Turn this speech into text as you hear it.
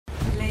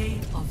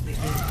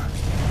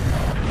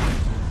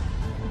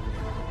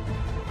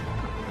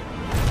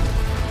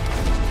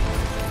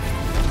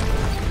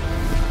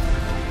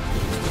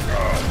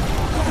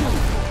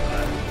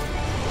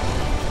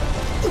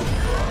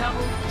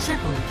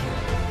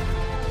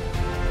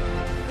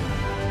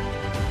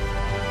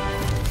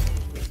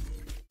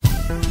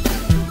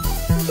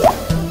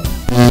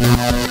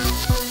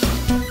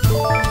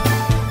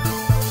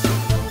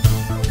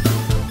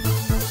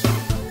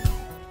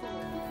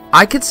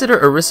I consider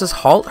Orisa's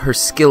Halt her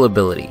skill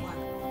ability.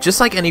 Just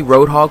like any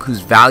Roadhog whose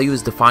value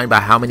is defined by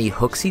how many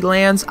hooks he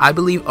lands, I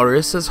believe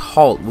Orisa's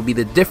Halt will be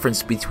the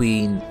difference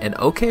between an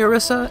okay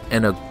Orisa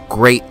and a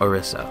great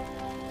Orisa.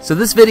 So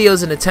this video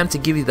is an attempt to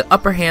give you the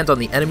upper hand on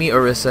the enemy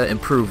Orisa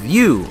and prove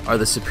you are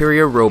the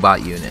superior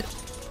robot unit.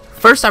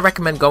 First, I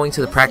recommend going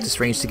to the practice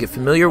range to get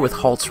familiar with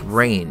Halt's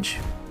range.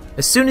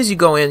 As soon as you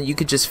go in, you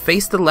could just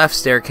face the left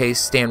staircase,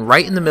 stand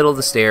right in the middle of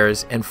the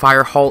stairs, and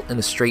fire Halt in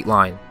a straight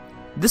line.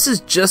 This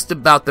is just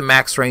about the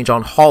max range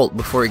on Halt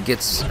before it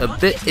gets a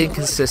bit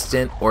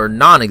inconsistent or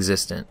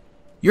non-existent.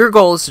 Your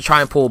goal is to try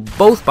and pull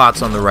both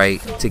bots on the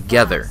right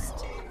together.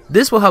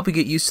 This will help you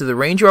get used to the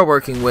range you are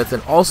working with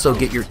and also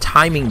get your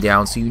timing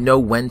down so you know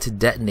when to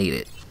detonate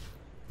it.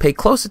 Pay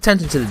close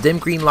attention to the dim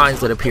green lines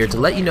that appear to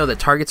let you know that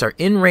targets are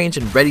in range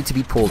and ready to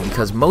be pulled,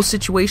 because most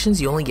situations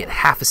you only get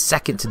half a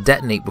second to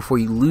detonate before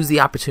you lose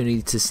the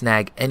opportunity to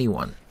snag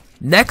anyone.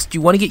 Next, you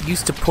want to get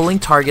used to pulling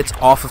targets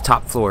off of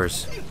top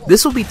floors.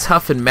 This will be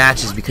tough in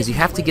matches because you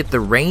have to get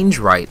the range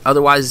right,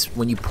 otherwise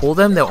when you pull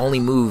them they'll only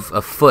move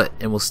a foot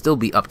and will still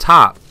be up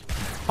top.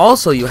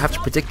 Also, you'll have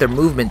to predict their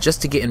movement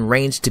just to get in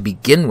range to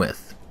begin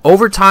with.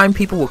 Over time,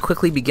 people will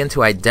quickly begin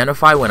to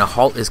identify when a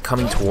Halt is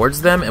coming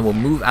towards them and will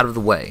move out of the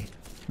way.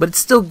 But it's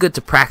still good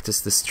to practice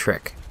this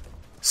trick.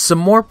 Some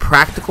more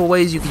practical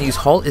ways you can use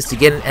Halt is to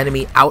get an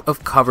enemy out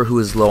of cover who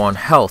is low on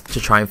health to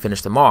try and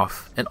finish them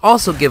off, and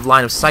also give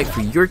line of sight for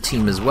your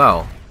team as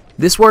well.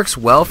 This works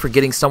well for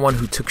getting someone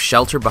who took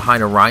shelter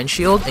behind a Rhine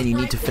shield and you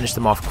need to finish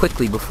them off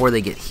quickly before they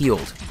get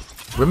healed.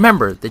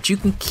 Remember that you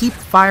can keep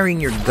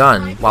firing your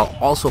gun while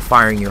also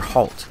firing your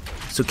Halt,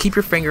 so keep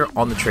your finger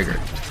on the trigger.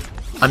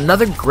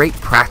 Another great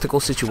practical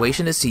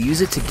situation is to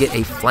use it to get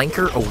a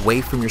flanker away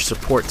from your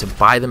support to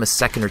buy them a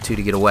second or two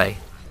to get away.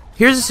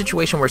 Here's a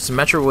situation where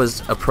Symmetra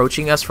was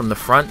approaching us from the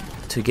front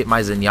to get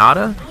my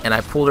Zenyatta, and I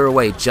pulled her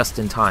away just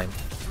in time.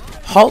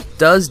 Halt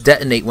does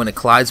detonate when it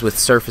collides with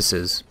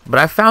surfaces, but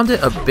I found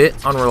it a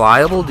bit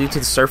unreliable due to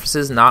the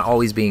surfaces not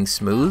always being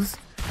smooth.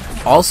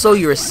 Also,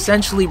 you're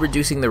essentially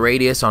reducing the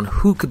radius on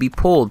who could be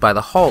pulled by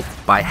the Halt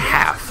by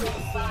half.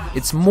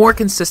 It's more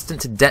consistent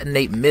to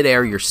detonate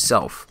mid-air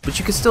yourself, but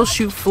you can still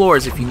shoot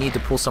floors if you need to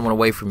pull someone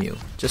away from you.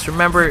 Just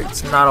remember,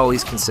 it's not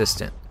always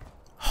consistent.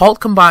 Halt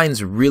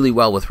combines really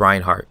well with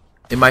Reinhardt.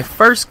 In my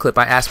first clip,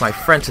 I asked my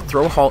friend to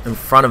throw Halt in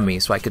front of me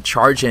so I could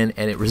charge in,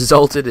 and it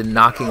resulted in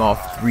knocking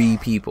off 3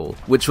 people,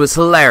 which was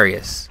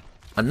hilarious.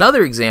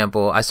 Another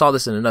example, I saw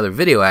this in another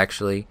video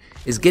actually,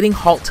 is getting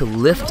Halt to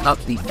lift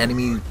up the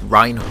enemy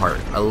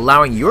Reinhardt,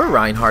 allowing your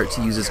Reinhardt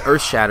to use his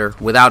Earth Shatter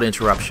without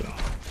interruption.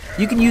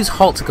 You can use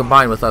Halt to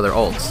combine with other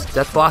ults.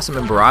 Death Blossom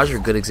and Barrage are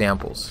good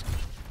examples.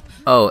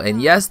 Oh,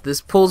 and yes, this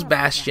pulls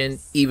Bastion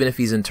even if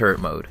he's in turret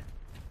mode.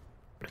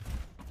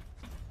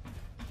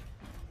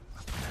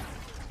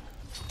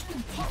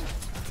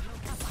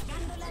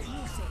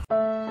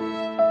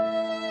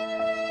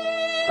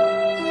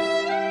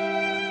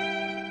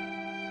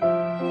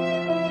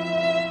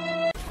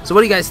 So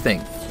what do you guys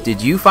think?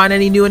 Did you find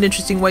any new and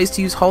interesting ways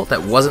to use Halt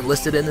that wasn't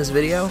listed in this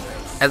video?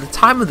 At the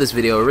time of this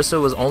video,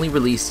 Orisa was only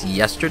released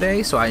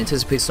yesterday, so I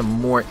anticipate some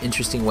more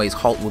interesting ways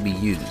Halt will be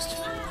used.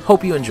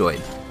 Hope you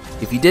enjoyed.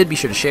 If you did, be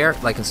sure to share,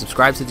 like, and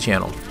subscribe to the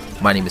channel.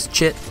 My name is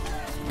Chit,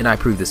 and I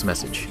approve this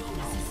message.